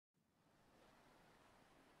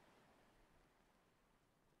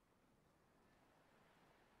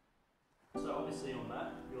obviously on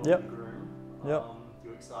that. You're Yep. on the groom. Yep.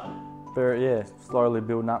 You're excited? Very, yeah, slowly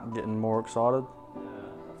building up, getting more excited. Yeah,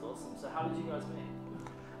 that's awesome. So how did you guys meet?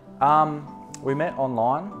 We met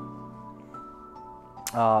online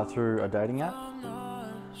through a dating app,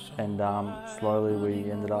 and slowly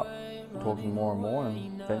we ended up talking more and more,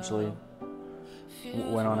 and eventually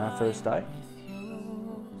went on our first date.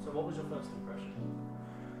 So what was your first impression?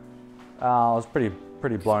 I was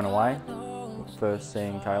pretty blown away first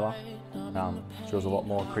seeing Kayla. She was a lot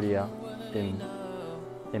more prettier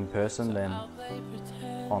in person than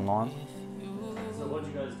online. So what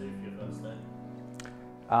did you guys do for your first date?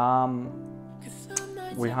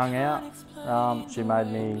 We hung out. She made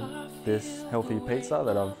me this healthy pizza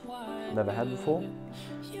that I've never had before,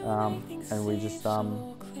 and we just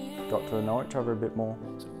got to know each other a bit more.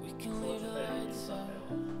 So what's your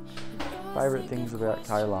favourite things about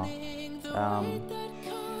Kayla? Favourite things about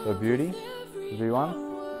Kayla? Her beauty, V1,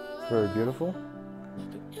 very beautiful.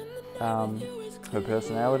 Her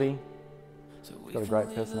personality, she's got a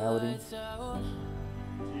great personality. Do you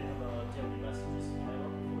have any messages for Kayla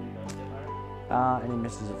before you guys get married? Any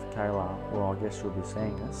messages for Kayla? Well, I guess she'll be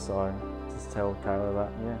seeing this, so just tell Kayla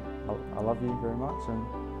that, yeah, I love you very much, and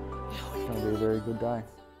it's going to be a very good day.